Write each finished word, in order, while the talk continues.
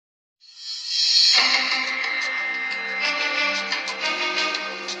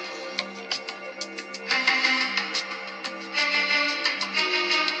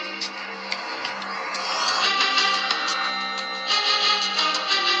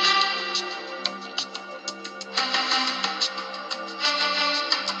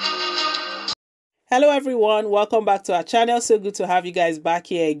Hello everyone, welcome back to our channel. So good to have you guys back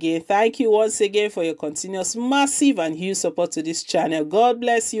here again. Thank you once again for your continuous massive and huge support to this channel. God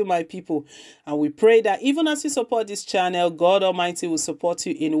bless you, my people, and we pray that even as you support this channel, God Almighty will support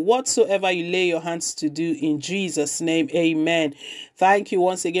you in whatsoever you lay your hands to do, in Jesus' name. Amen. Thank you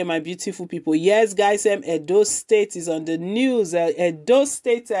once again, my beautiful people. Yes, guys, Edo State is on the news. Edo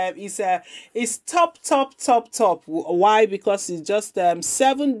State is top. Why? Because it's just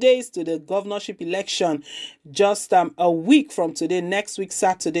 7 days to the governorship election. Just a week from today, next week,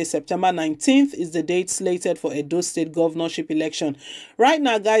 Saturday, September 19th, is the date slated for Edo State governorship election. Right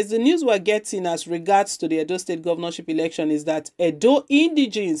now, guys, the news we're getting as regards to the Edo State governorship election is that Edo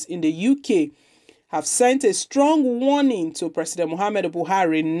indigenes in the UK have sent a strong warning to President Muhammadu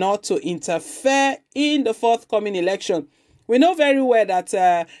Buhari not to interfere in the forthcoming election. We know very well that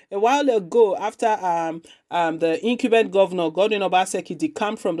a while ago, after the incumbent governor, Godwin Obaseki,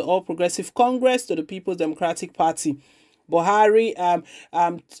 decamped from the All Progressive Congress to the People's Democratic Party, Buhari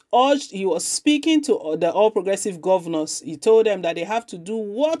urged, he was speaking to the All Progressive governors. He told them that they have to do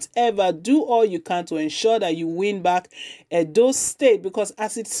all you can to ensure that you win back Edo State, because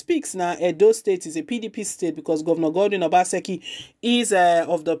as it speaks now, Edo State is a PDP state because Governor Godwin Obaseki is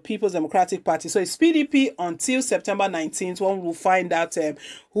of the People's Democratic Party. So it's PDP until September 19th when we'll find out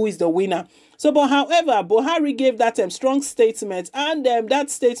who is the winner. So, but however, Buhari gave that strong statement, and that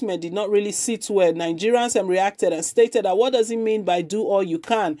statement did not really sit well. Nigerians reacted and stated that what does it mean by do all you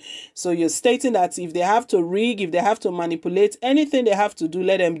can? So you're stating that if they have to rig, if they have to manipulate, anything they have to do,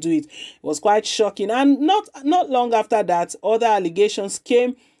 let them do it. It was quite shocking. And not long after that, other allegations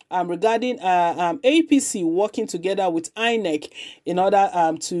came regarding APC working together with INEC in order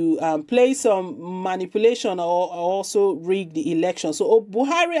to play some manipulation or also rig the election. So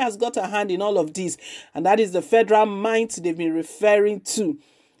Buhari has got a hand in all of this, and that is the federal might they've been referring to.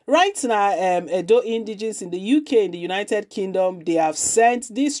 Right now, Edo indigenes in the UK, in the United Kingdom, they have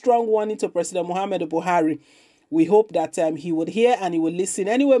sent this strong warning to President Muhammadu Buhari. We hope that he would hear and he would listen.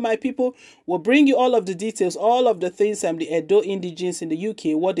 Anyway, my people, we'll bring you all of the details, all of the things the Edo indigenes in the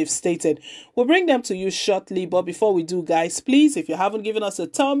UK, what they've stated. We'll bring them to you shortly. But before we do, guys, please, if you haven't given us a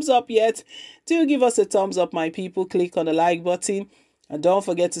thumbs up yet, do give us a thumbs up, my people. Click on the like button. And don't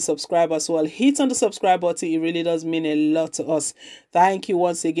forget to subscribe as well. Hit on the subscribe button. It really does mean a lot to us. Thank you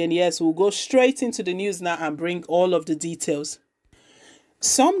once again. Yes, we'll go straight into the news now and bring all of the details.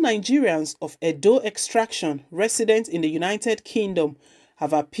 Some Nigerians of Edo extraction resident in the United Kingdom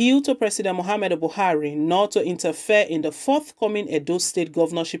have appealed to President Muhammadu Buhari not to interfere in the forthcoming Edo State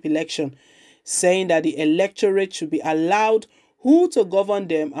governorship election, saying that the electorate should be allowed who to govern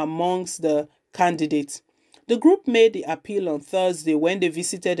them amongst the candidates. The group made the appeal on Thursday when they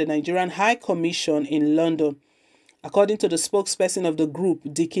visited the Nigerian High Commission in London. According to the spokesperson of the group,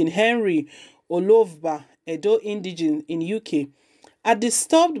 Dikin Henry Olovba, Edo indigene in UK, are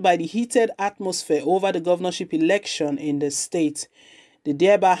disturbed by the heated atmosphere over the governorship election in the state. They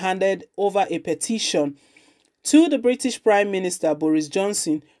thereby handed over a petition to the British Prime Minister Boris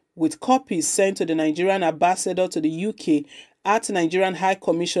Johnson, with copies sent to the Nigerian ambassador to the UK at the Nigerian High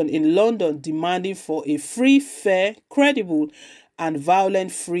Commission in London, demanding for a free, fair, credible and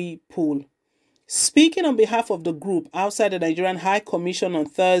violence-free poll. Speaking on behalf of the group outside the Nigerian High Commission on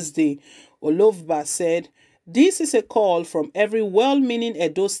Thursday, Olovba said, "This is a call from every well-meaning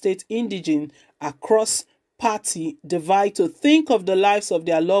Edo State indigene across party divide to think of the lives of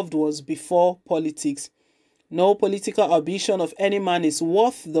their loved ones before politics. No political ambition of any man is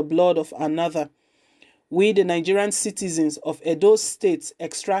worth the blood of another. We, the Nigerian citizens of Edo State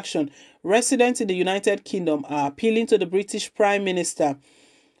extraction, residents in the United Kingdom, are appealing to the British Prime Minister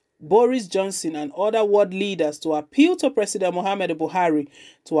Boris Johnson and other world leaders to appeal to President Muhammadu Buhari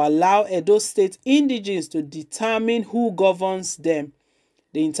to allow Edo State indigenes to determine who governs them.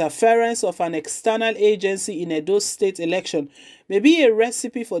 The interference of an external agency in Edo State election may be a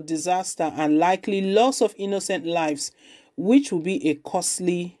recipe for disaster and likely loss of innocent lives, which will be a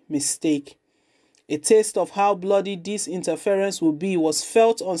costly mistake." A taste of how bloody this interference will be was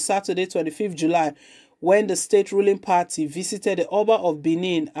felt on Saturday, 25th July, when the state ruling party visited the Oba of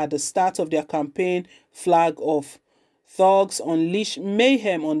Benin at the start of their campaign flag off. Thugs unleashed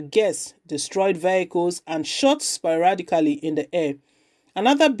mayhem on guests, destroyed vehicles, and shot sporadically in the air.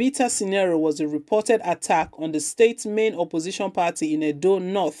 Another bitter scenario was the reported attack on the state's main opposition party in Edo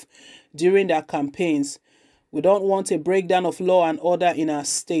North during their campaigns. "We don't want a breakdown of law and order in our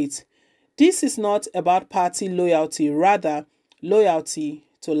state. This is not about party loyalty, rather loyalty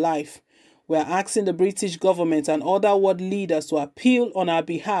to life. We are asking the British government and other world leaders to appeal on our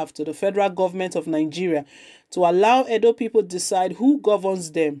behalf to the federal government of Nigeria to allow Edo people decide who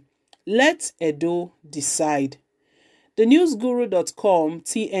governs them. Let Edo decide. The newsguru.com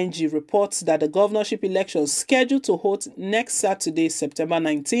TNG reports that the governorship election scheduled to hold next Saturday, September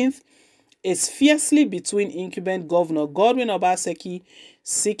 19th, is fiercely between incumbent Governor Godwin Obaseki,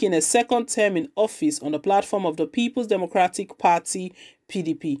 seeking a second term in office on the platform of the People's Democratic Party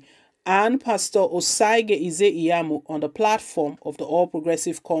 (PDP), and Pastor Osaige Ize-Iyamu on the platform of the All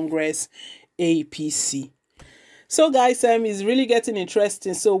Progressive Congress (APC). So guys, it's really getting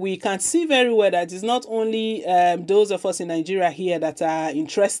interesting. So we can see very well that it's not only those of us in Nigeria here that are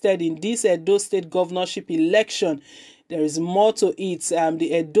interested in this Edo State governorship election. There is more to it.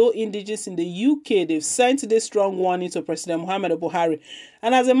 The Edo indigenes in the UK, they've sent this strong warning to President Muhammadu Buhari.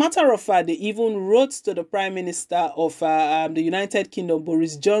 And as a matter of fact, they even wrote to the Prime Minister of the United Kingdom,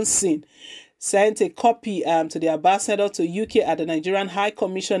 Boris Johnson, sent a copy to the ambassador to UK at the Nigerian High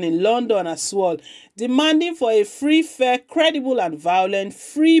Commission in London as well, demanding for a free, fair, credible and violent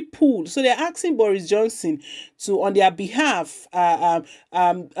free pool. So they're asking Boris Johnson to, on their behalf,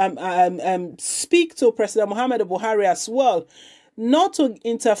 speak to President Muhammadu Buhari as well, not to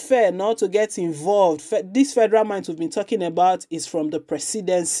interfere, not to get involved. This federal mind we've been talking about is from the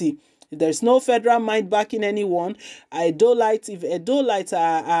presidency. There's no federal mind backing anyone. If Edolites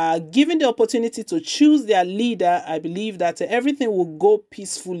are given the opportunity to choose their leader, I believe that everything will go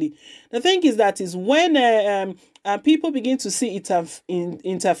peacefully. The thing is that is when people begin to see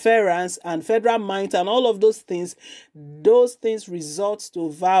interference and federal might and all of those things result to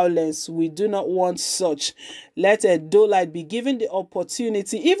violence. We do not want such. Let Edolite be given the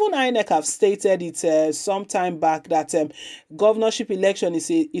opportunity. Even INEC have stated it some time back that governorship election is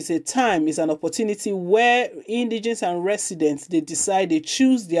an opportunity where indigenes and residents, they decide, they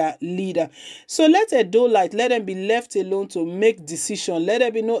choose their leader. So let Edolite, let them be left alone to make decision. Let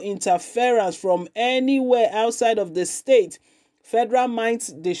there be no interference from anywhere outside of the state. Federal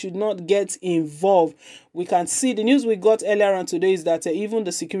minds, they should not get involved. We can see the news we got earlier on today is that even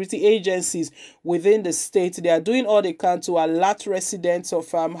the security agencies within the state, they are doing all they can to alert residents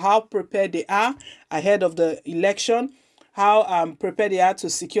of how prepared they are ahead of the election, how prepared they are to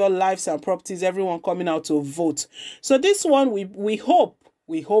secure lives and properties, everyone coming out to vote. So this one, we hope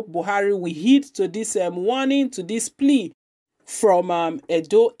Buhari will heed to this warning, to this plea from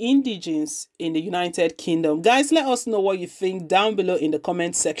Edo indigenes in the United Kingdom. Guys, let us know what you think down below in the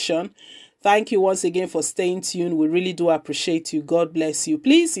comment section. Thank you once again for staying tuned. We really do appreciate you. God bless you.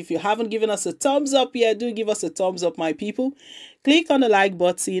 Please, if you haven't given us a thumbs up yet, do give us a thumbs up, my people. Click on the like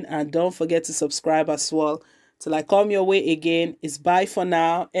button and don't forget to subscribe as well. Till I come your way again, it's bye for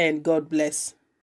now and God bless.